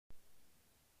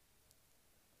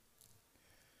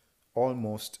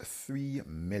Almost 3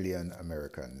 million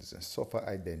Americans suffer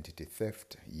identity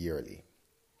theft yearly,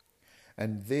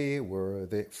 and they were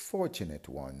the fortunate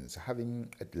ones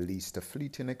having at least a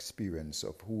fleeting experience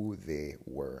of who they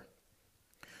were.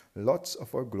 Lots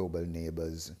of our global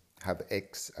neighbors have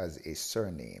X as a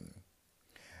surname,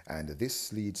 and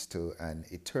this leads to an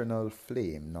eternal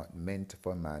flame not meant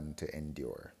for man to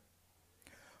endure.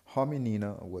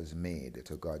 Hominina was made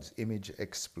to God's image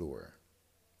explore,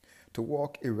 to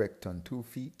walk erect on 2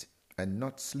 feet and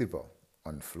not sliver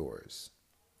on floors.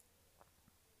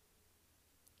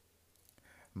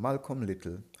 Malcolm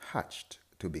Little hatched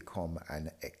to become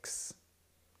an X.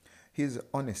 His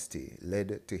honesty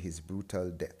led to his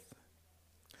brutal death.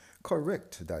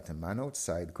 Correct that a man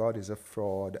outside God is a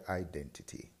fraud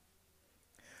identity.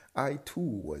 I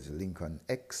too was Lincoln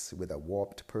X with a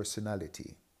warped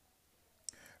personality.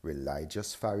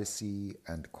 Religious Pharisee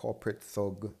and corporate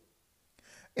thug,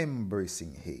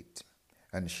 embracing hate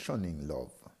and shunning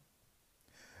love,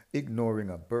 ignoring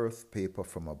a birth paper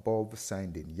from above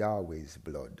signed in Yahweh's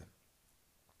blood.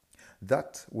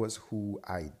 That was who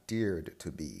I dared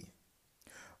to be.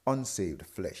 Unsaved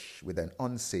flesh with an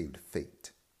unsaved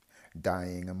fate,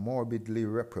 dying morbidly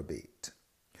reprobate,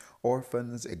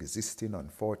 orphans existing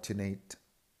unfortunate,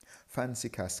 fancy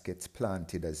caskets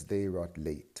planted as they rot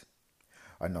late.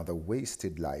 Another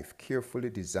wasted life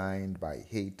carefully designed by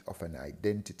hate of an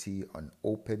identity on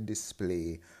open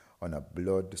display on a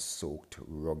blood-soaked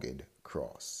rugged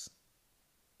cross.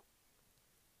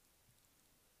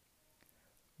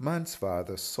 Man's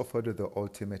father suffered the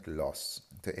ultimate loss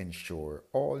to ensure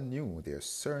all knew their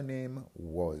surname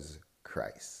was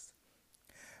Christ,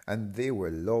 and they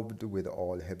were loved with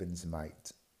all heaven's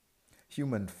might,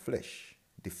 human flesh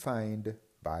defined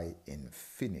by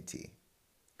infinity.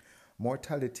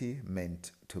 Mortality meant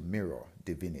to mirror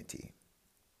divinity.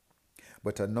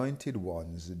 But anointed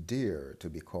ones dare to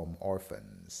become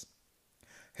orphans.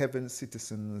 Heaven's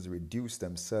citizens reduce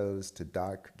themselves to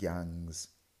dark gangs.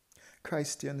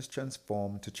 Christians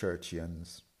transform to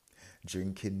churchians,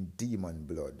 drinking demon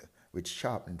blood with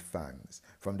sharpened fangs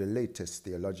from the latest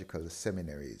theological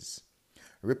seminaries,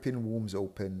 ripping wombs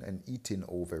open and eating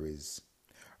ovaries,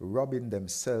 robbing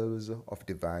themselves of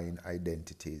divine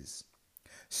identities,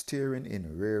 staring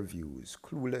in rear views,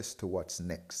 clueless to what's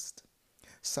next,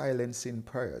 silencing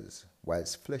prayers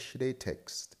whilst flesh they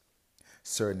text,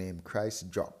 surname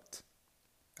Christ dropped,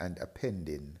 and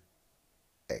appending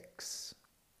X.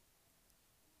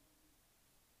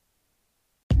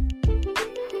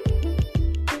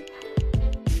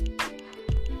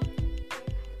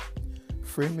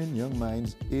 Framing Young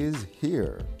Minds is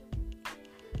here.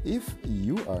 If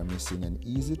you are missing an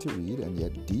easy-to-read and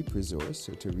yet deep resource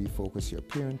to refocus your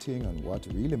parenting on what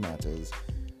really matters,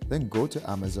 then go to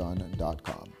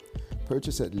Amazon.com.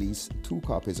 Purchase at least 2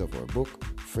 copies of our book,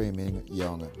 Framing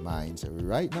Young Minds,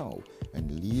 right now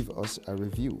and leave us a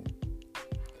review.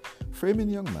 Framing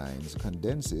Young Minds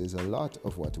condenses a lot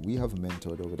of what we have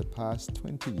mentored over the past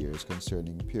 20 years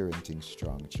concerning parenting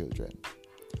strong children.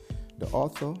 The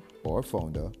author or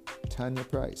founder, Tanya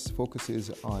Price, focuses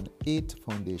on 8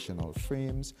 foundational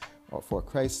frames for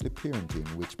Christly parenting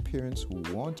which parents who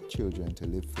want children to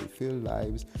live fulfilled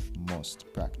lives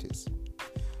must practice.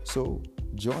 So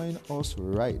join us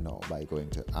right now by going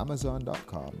to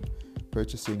Amazon.com,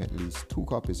 purchasing at least 2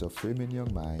 copies of Framing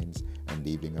Young Minds and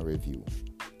leaving a review.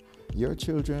 Your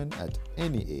children at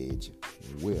any age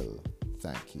will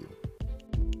thank you.